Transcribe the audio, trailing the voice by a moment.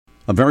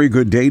A very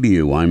good day to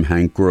you. I'm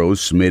Hank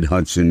Gross,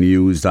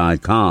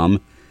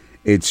 MidHudsonNews.com.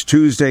 It's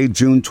Tuesday,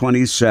 June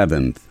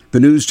 27th. The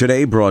news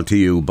today brought to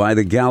you by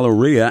the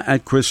Galleria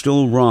at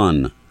Crystal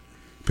Run.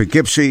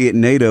 Poughkeepsie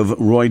native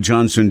Roy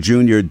Johnson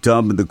Jr.,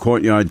 dubbed the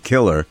Courtyard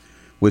Killer,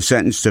 was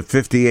sentenced to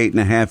 58 and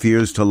a half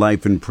years to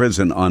life in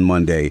prison on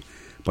Monday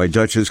by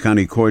Dutchess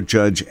County Court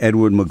Judge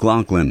Edward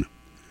McLaughlin.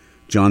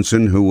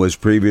 Johnson, who was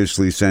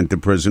previously sent to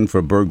prison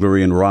for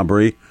burglary and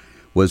robbery,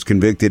 was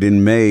convicted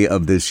in May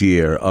of this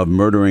year of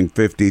murdering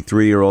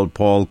 53-year-old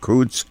Paul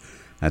Coots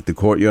at the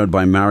Courtyard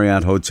by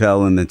Marriott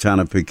Hotel in the town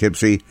of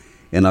Poughkeepsie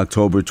in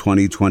October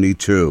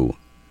 2022.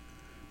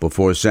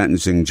 Before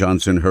sentencing,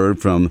 Johnson heard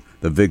from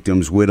the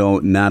victim's widow,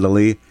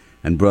 Natalie,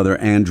 and brother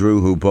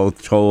Andrew, who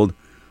both told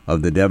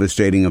of the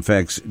devastating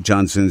effects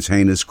Johnson's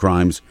heinous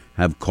crimes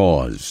have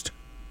caused.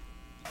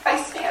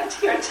 I stand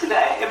here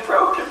today a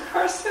broken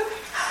person.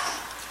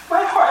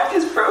 My heart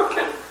is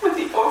broken with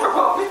the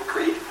overwhelming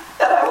grief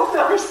that I will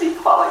never see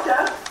Paul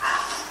again.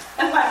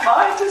 And my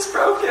mind is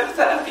broken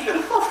that a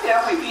beautiful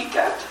family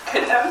weekend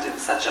could end in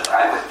such a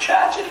violent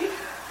tragedy.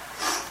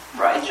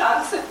 Roy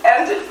Johnson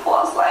ended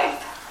Paul's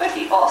life, but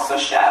he also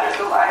shattered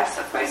the lives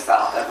of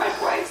myself and my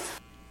boys.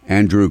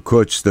 Andrew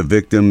Kutz, the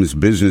victim's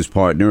business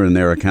partner in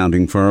their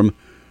accounting firm,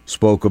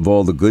 spoke of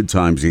all the good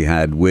times he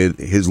had with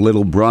his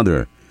little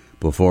brother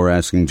before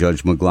asking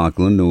Judge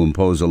McLaughlin to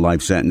impose a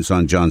life sentence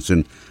on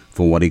Johnson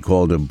for what he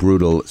called a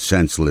brutal,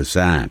 senseless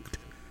act.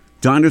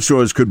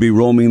 Dinosaurs could be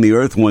roaming the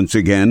earth once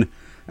again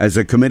as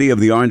a committee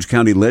of the Orange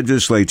County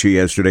Legislature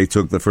yesterday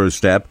took the first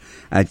step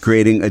at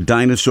creating a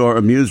dinosaur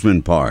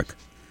amusement park.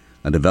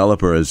 A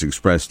developer has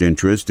expressed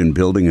interest in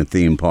building a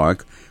theme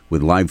park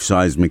with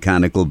life-size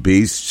mechanical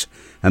beasts,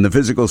 and the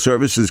Physical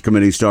Services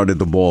Committee started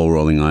the ball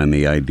rolling on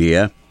the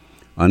idea.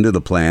 Under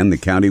the plan, the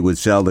county would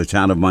sell the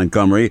town of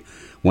Montgomery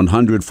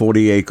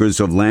 140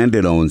 acres of land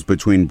it owns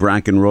between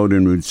Bracken Road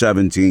and Route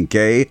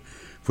 17K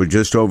for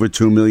just over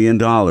 $2 million.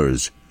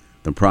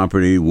 The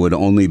property would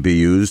only be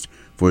used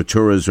for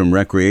tourism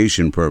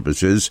recreation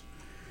purposes.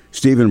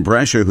 Stephen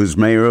Brescher, who's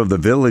mayor of the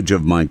village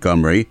of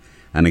Montgomery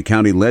and a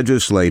county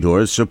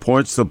legislator,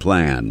 supports the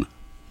plan.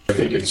 I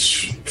think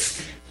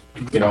it's,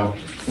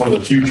 one of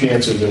the few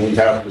chances that we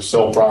have to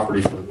sell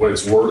property for what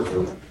it's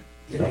worth.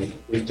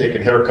 We've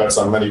taken haircuts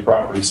on many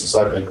properties since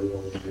I've been here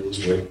over the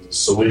years with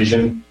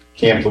Salesian,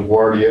 Camp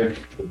LaGuardia,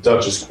 the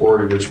Dutchess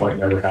Quarry, which might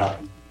never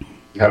happen.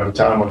 You have the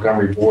town of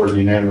Montgomery board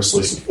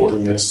unanimously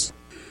supporting this.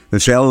 The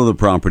sale of the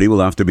property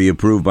will have to be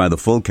approved by the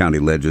full county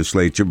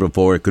legislature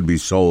before it could be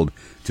sold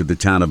to the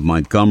town of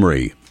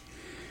Montgomery.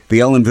 The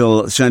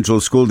Ellenville Central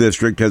School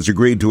District has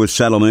agreed to a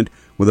settlement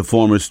with a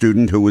former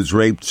student who was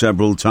raped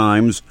several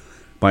times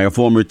by a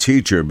former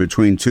teacher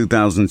between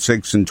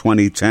 2006 and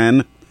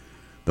 2010.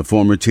 The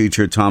former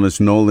teacher, Thomas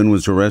Nolan,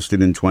 was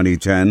arrested in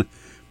 2010,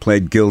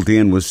 pled guilty,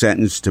 and was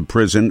sentenced to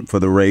prison for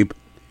the rape.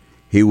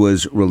 He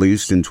was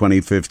released in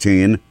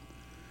 2015.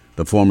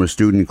 The former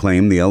student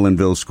claimed the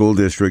Ellenville School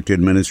District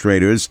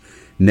administrators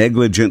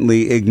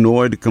negligently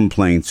ignored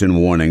complaints and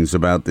warnings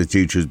about the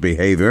teacher's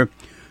behavior,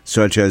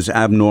 such as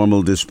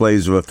abnormal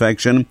displays of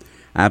affection,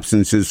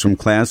 absences from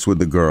class with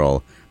the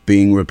girl,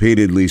 being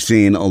repeatedly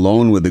seen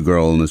alone with the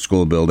girl in the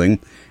school building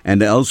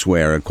and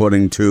elsewhere,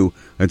 according to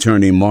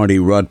attorney Marty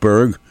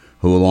Rutberg,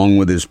 who, along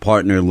with his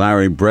partner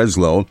Larry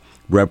Breslow,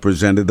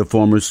 represented the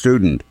former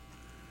student.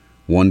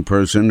 One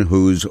person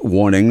whose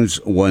warnings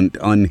went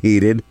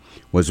unheeded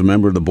was a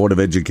member of the Board of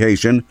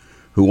Education,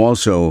 who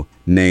also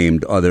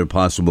named other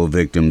possible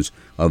victims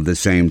of the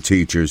same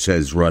teacher,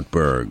 says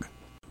Rutberg.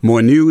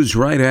 More news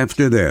right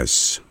after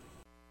this.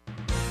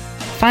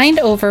 Find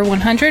over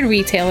 100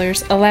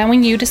 retailers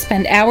allowing you to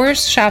spend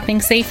hours shopping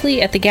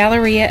safely at the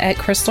Galleria at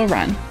Crystal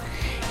Run.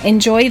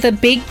 Enjoy the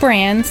big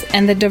brands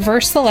and the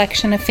diverse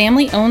selection of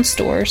family-owned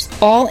stores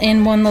all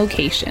in one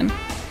location.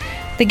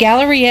 The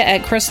Galleria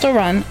at Crystal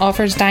Run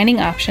offers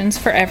dining options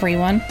for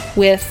everyone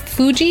with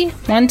Fuji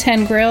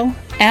 110 Grill,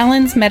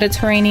 Allen's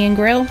Mediterranean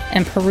Grill,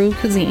 and Peru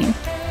Cuisine.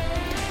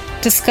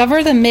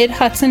 Discover the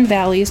Mid-Hudson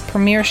Valley's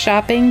premier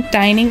shopping,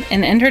 dining,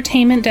 and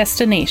entertainment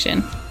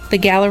destination, the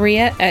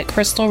Galleria at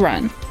Crystal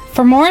Run.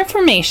 For more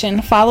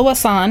information, follow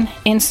us on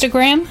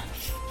Instagram,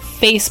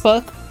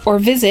 Facebook, or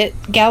visit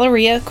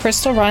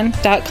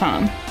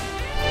GalleriaCrystalRun.com.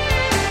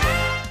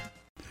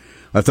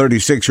 A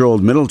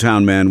 36-year-old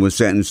Middletown man was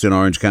sentenced in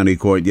Orange County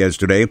Court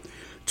yesterday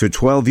to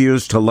 12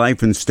 years to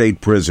life in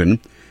state prison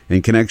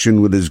in connection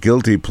with his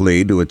guilty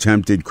plea to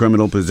attempted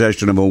criminal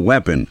possession of a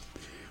weapon.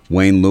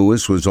 Wayne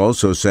Lewis was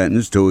also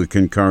sentenced to a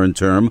concurrent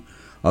term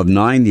of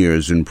 9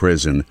 years in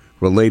prison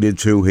related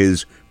to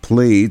his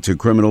plea to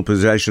criminal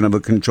possession of a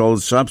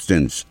controlled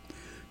substance.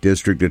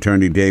 District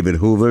Attorney David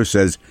Hoover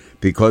says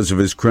because of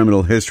his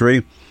criminal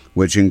history,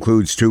 which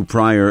includes 2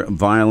 prior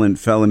violent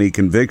felony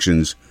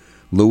convictions,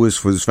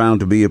 Lewis was found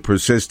to be a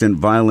persistent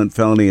violent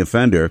felony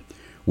offender,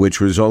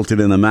 which resulted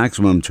in the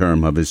maximum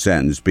term of his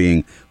sentence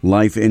being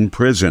life in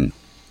prison.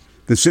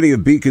 The city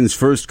of Beacon's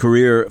first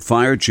career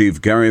fire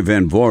chief, Gary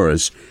Van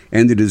Voris,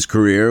 ended his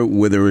career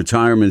with a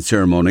retirement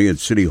ceremony at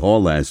City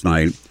Hall last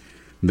night.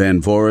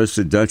 Van Voris,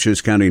 a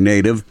Dutchess County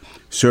native,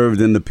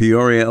 served in the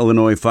Peoria,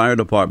 Illinois Fire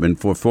Department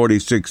for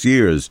 46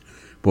 years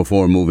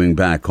before moving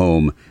back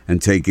home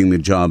and taking the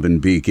job in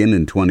Beacon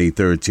in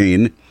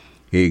 2013.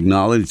 He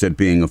acknowledged that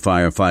being a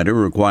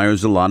firefighter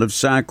requires a lot of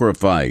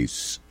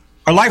sacrifice.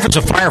 Our life as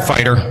a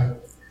firefighter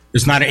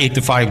is not an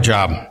 8-to-5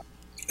 job.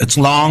 It's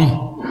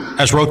long,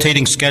 has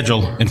rotating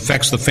schedule, and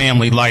affects the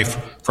family life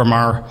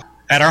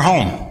at our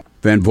home.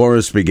 Van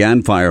Voris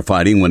began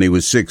firefighting when he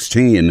was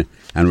 16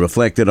 and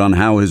reflected on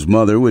how his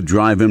mother would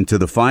drive him to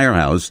the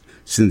firehouse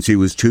since he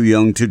was too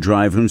young to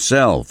drive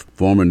himself.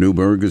 Former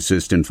Newburgh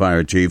Assistant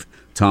Fire Chief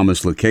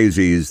Thomas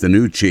Lucchese is the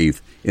new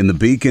chief in the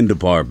Beacon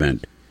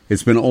Department.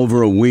 It's been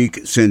over a week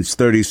since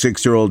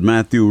 36-year-old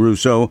Matthew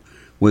Russo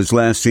was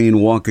last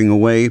seen walking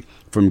away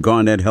from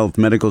Garnett Health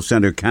Medical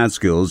Center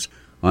Catskills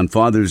on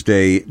Father's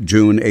Day,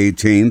 June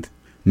 18th.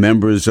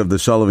 Members of the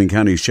Sullivan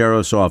County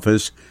Sheriff's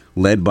Office,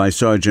 led by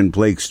Sergeant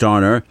Blake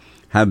Starner,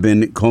 have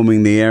been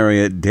combing the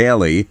area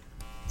daily.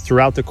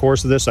 Throughout the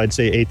course of this, I'd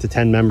say 8 to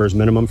 10 members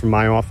minimum from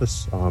my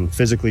office,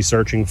 physically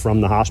searching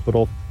from the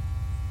hospital.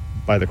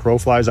 By the crow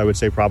flies, I would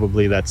say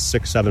probably that's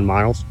 6-7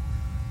 miles,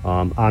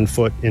 on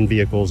foot, in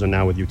vehicles, and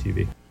now with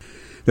UTV.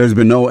 There's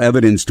been no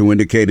evidence to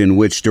indicate in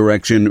which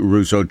direction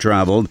Russo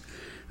traveled,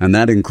 and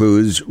that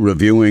includes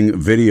reviewing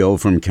video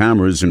from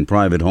cameras in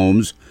private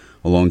homes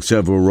along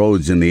several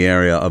roads in the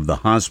area of the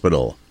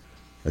hospital.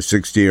 A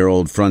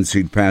 60-year-old front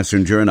seat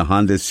passenger in a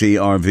Honda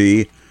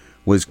CR-V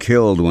was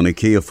killed when a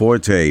Kia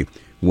Forte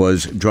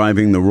was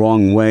driving the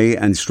wrong way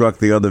and struck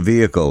the other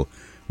vehicle,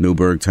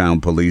 Newburgh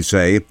Town Police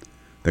say.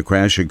 The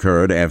crash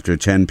occurred after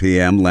 10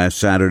 p.m. last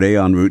Saturday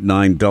on Route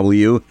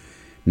 9W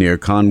near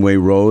Conway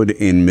Road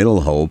in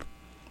Middle Hope.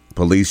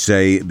 Police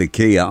say the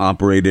Kia,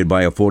 operated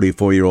by a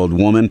 44-year-old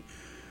woman,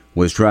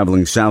 was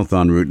traveling south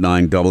on Route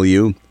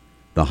 9W.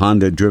 The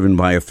Honda, driven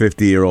by a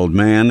 50-year-old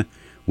man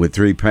with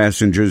 3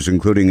 passengers,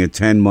 including a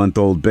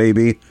 10-month-old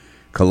baby,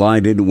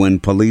 collided when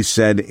police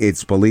said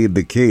it's believed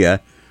the Kia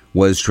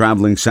was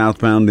traveling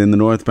southbound in the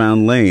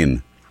northbound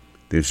lane.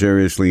 The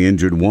seriously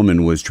injured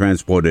woman was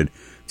transported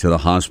to the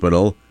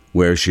hospital,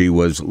 where she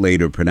was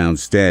later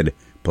pronounced dead,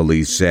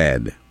 police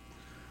said.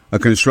 A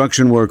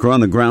construction worker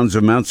on the grounds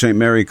of Mount St.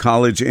 Mary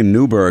College in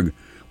Newburgh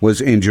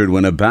was injured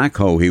when a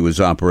backhoe he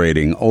was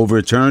operating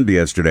overturned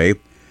yesterday.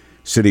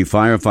 City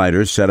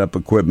firefighters set up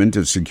equipment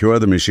to secure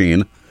the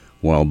machine,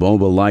 while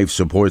Mobile Life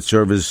Support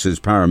Services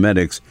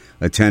paramedics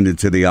attended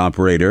to the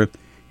operator.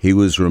 He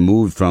was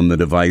removed from the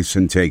device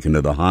and taken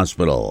to the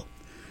hospital.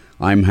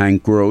 I'm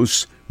Hank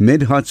Gross,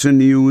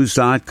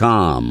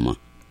 MidHudsonNews.com.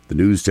 The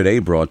news today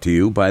brought to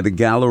you by the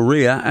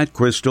Galleria at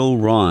Crystal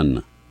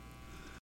Run.